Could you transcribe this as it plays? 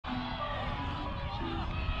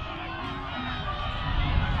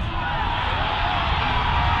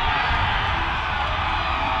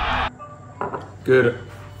Good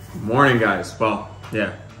morning, guys. Well,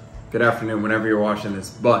 yeah, good afternoon whenever you're watching this.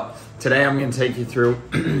 But today I'm going to take you through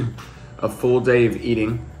a full day of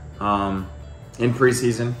eating in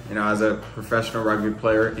preseason. You know, as a professional rugby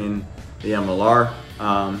player in the MLR,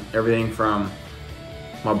 everything from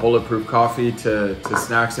my bulletproof coffee to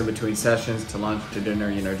snacks in between sessions to lunch to dinner.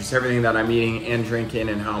 You know, just everything that I'm eating and drinking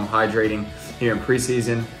and how I'm hydrating here in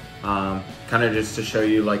preseason. Kind of just to show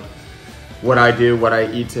you like what I do, what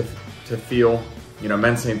I eat to feel, you know,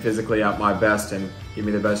 mentally and physically at my best and give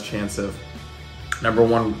me the best chance of, number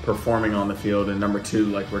one, performing on the field, and number two,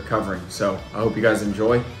 like recovering. So I hope you guys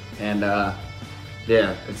enjoy. And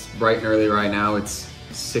yeah, it's bright and early right now. It's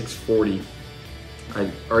 6:40.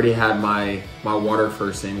 I already had my water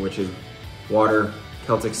first thing, which is water,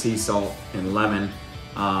 Celtic sea salt, and lemon.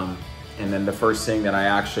 And then the first thing that I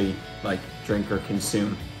actually like drink or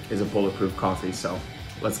consume is a bulletproof coffee. So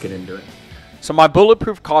let's get into it. So my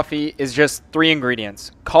bulletproof coffee is just 3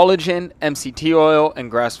 ingredients: collagen, MCT oil,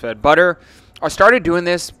 and grass-fed butter. I started doing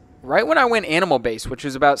this right when I went animal-based, which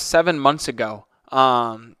was about 7 months ago.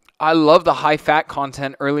 I love the high-fat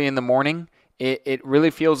content early in the morning. It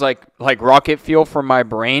really feels like rocket fuel for my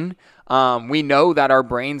brain. We know that our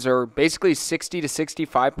brains are basically 60 to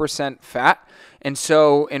 65% fat. And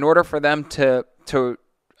so in order for them to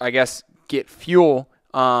I guess, get fuel,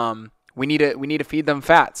 we need to feed them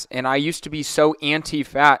fats. And I used to be so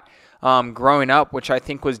anti-fat growing up, which I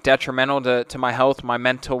think was detrimental to my health, my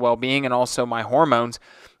mental well-being, and also my hormones.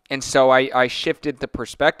 And so I shifted the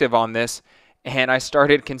perspective on this, and I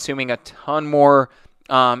started consuming a ton more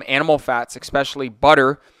animal fats, especially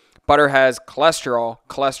butter. Butter has cholesterol.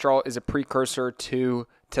 Cholesterol is a precursor to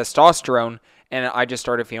testosterone, and I just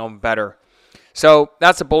started feeling better. So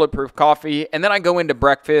that's a bulletproof coffee. And then I go into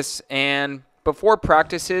breakfast, and before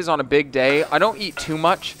practices on a big day, I don't eat too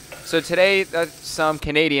much. So today, that's some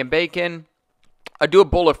Canadian bacon. I do a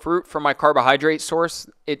bowl of fruit for my carbohydrate source.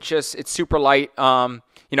 It's super light,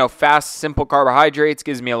 you know, fast, simple carbohydrates,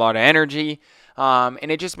 gives me a lot of energy.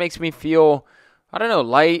 And it just makes me feel, I don't know,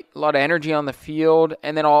 light, a lot of energy on the field.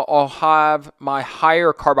 And then I'll have my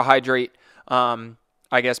higher carbohydrate,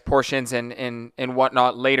 I guess, portions and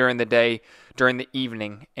whatnot later in the day during the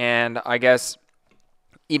evening. And I guess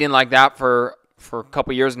eating like that for a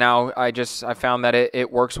couple years now, I found that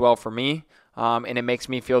it works well for me, and it makes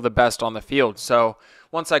me feel the best on the field. So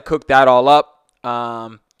once I cook that all up,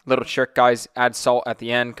 little trick, guys, add salt at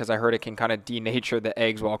the end because I heard it can kind of denature the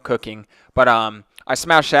eggs while cooking. But I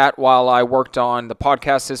smashed that while I worked on the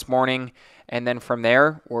podcast this morning, and then from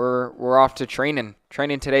there we're off to training.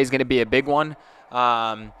 Training today is going to be a big one.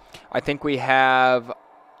 I think we have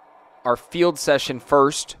our field session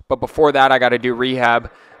first, but before that I got to do rehab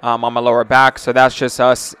on my lower back. So that's just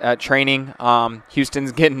us at training.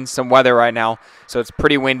 Houston's getting some weather right now, so it's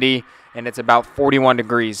pretty windy and it's about 41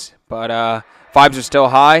 degrees, but vibes are still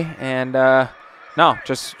high, and no,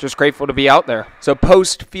 just grateful to be out there. So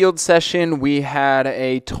post field session, we had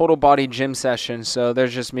a total body gym session. So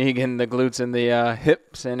there's just me getting the glutes and the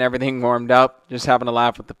hips and everything warmed up, just having a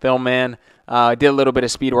laugh with the film man. Did a little bit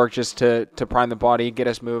of speed work just to prime the body, get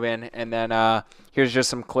us moving. And then here's just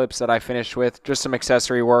some clips that I finished with, just some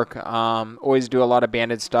accessory work. Always do a lot of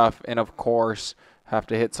banded stuff. And, of course, have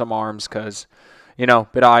to hit some arms because, you know,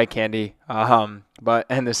 bit of eye candy. But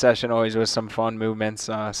end the session always with some fun movements,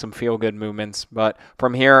 some feel-good movements. But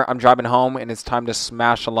from here, I'm driving home, and it's time to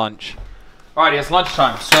smash a lunch. All right, it's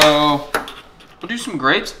lunchtime. So we'll do some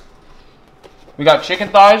grapes. We got chicken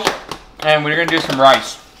thighs, and we're going to do some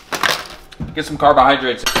rice. Get some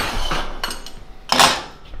carbohydrates.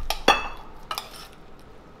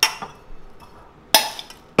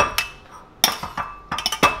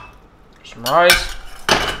 Some rice.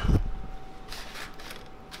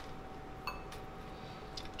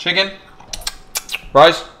 Chicken.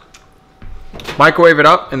 Rice. Microwave it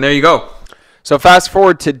up, and there you go. So fast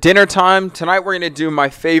forward to dinner time. Tonight we're going to do my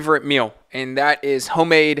favorite meal, and that is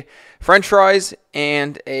homemade French fries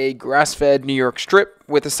and a grass-fed New York strip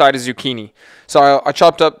with a side of zucchini. So I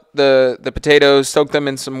chopped up the potatoes, soaked them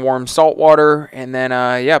in some warm salt water, and then,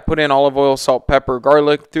 put in olive oil, salt, pepper,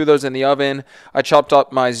 garlic, threw those in the oven. I chopped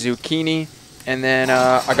up my zucchini, and then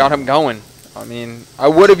I got them going. I mean, I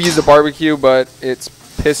would have used a barbecue, but it's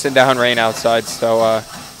pissing down rain outside, so,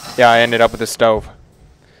 I ended up with a stove.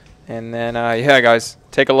 And then, guys,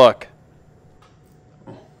 take a look.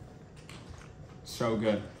 So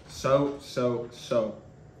good. So.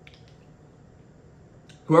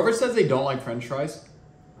 Whoever says they don't like French fries,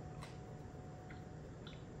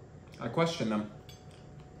 I question them.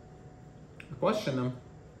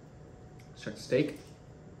 Check steak.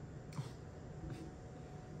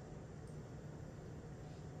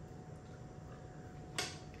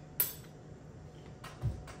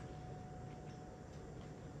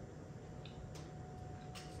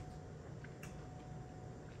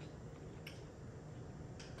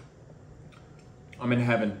 I'm in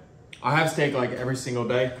heaven. I have steak like every single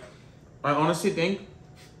day. I honestly think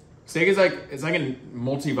steak is like, it's like a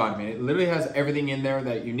multivitamin. It literally has everything in there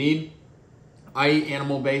that you need. I eat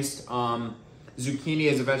animal-based. Zucchini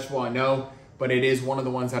is a vegetable, I know, but it is one of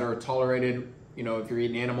the ones that are tolerated, you know, if you're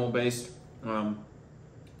eating animal-based.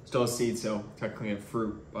 Still a seed, so technically a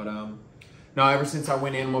fruit. But no, ever since I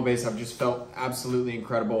went animal-based, I've just felt absolutely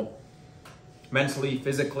incredible. Mentally,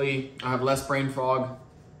 physically, I have less brain fog.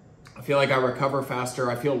 I feel like I recover faster.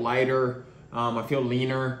 I feel lighter. I feel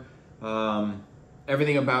leaner.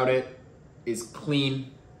 Everything about it is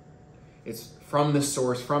clean. It's from the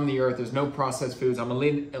source, from the earth. There's no processed foods. I'm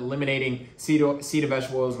eliminating seed of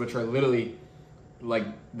vegetables, which are literally like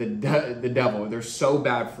the devil. They're so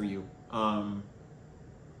bad for you.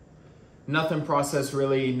 Nothing processed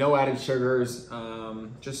really, no added sugars,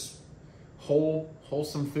 just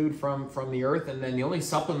wholesome food from the earth. And then the only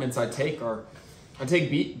supplements I take are, I take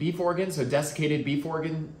beef organs, so desiccated beef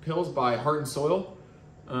organ pills by Heart and Soil.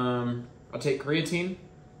 I take creatine,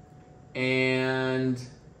 and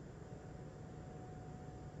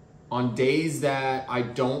on days that I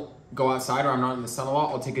don't go outside or I'm not in the sun a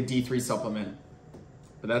lot, I'll take a D3 supplement.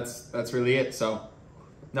 But that's really it. So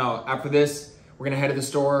now after this, we're gonna head to the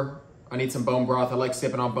store. I need some bone broth. I like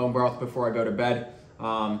sipping on bone broth before I go to bed.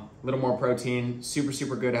 A little more protein,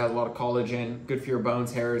 super good. It has a lot of collagen, good for your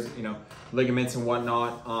bones, hairs, you know, ligaments and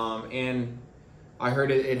whatnot. And I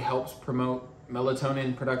heard it helps promote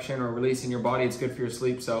melatonin production or release in your body. It's good for your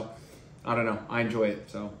sleep. So I don't know, I enjoy it.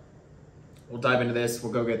 So we'll dive into this.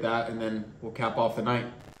 We'll go get that, and then we'll cap off the night.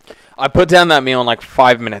 I put down that meal in like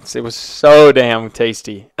 5 minutes. It was so damn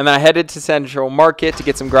tasty. And then I headed to Central Market to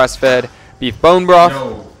get some grass-fed beef bone broth.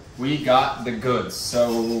 Yo, we got the goods.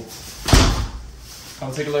 So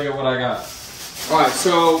come take a look at what I got. All right,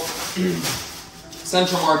 so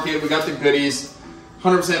Central Market, we got the goodies.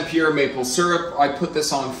 100% pure maple syrup. I put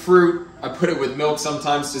this on fruit. I put it with milk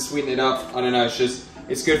sometimes to sweeten it up. I don't know,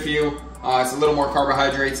 it's good for you. It's a little more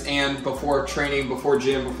carbohydrates, and before training, before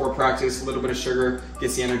gym, before practice, a little bit of sugar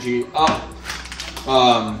gets the energy up.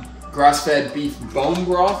 Grass-fed beef bone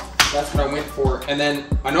broth, that's what I went for. And then,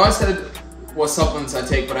 I know I said what supplements I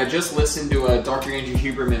take, but I just listened to a Dr. Andrew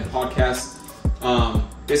Huberman podcast,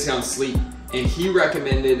 basically on sleep, and he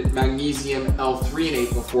recommended magnesium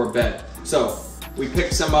L-threonate before bed. So, we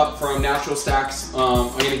picked some up from Natural Stacks.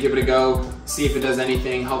 I'm gonna give it a go, see if it does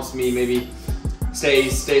anything, helps me maybe stay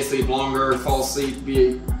asleep longer, fall asleep,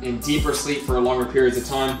 be in deeper sleep for longer periods of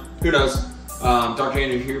time. Who knows? Dr.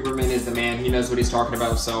 Andrew Huberman is the man. He knows what he's talking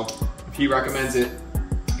about. So if he recommends it,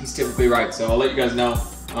 he's typically right. So I'll let you guys know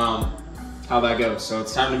how that goes. So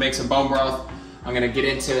it's time to make some bone broth. I'm gonna get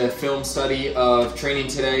into film study of training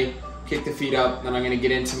today, kick the feet up, then I'm gonna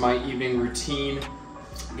get into my evening routine,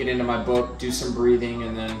 get into my book, do some breathing,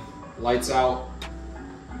 and then lights out.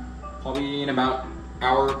 Probably in about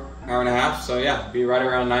hour and a half. So yeah, be right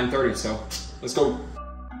around 9:30. So let's go.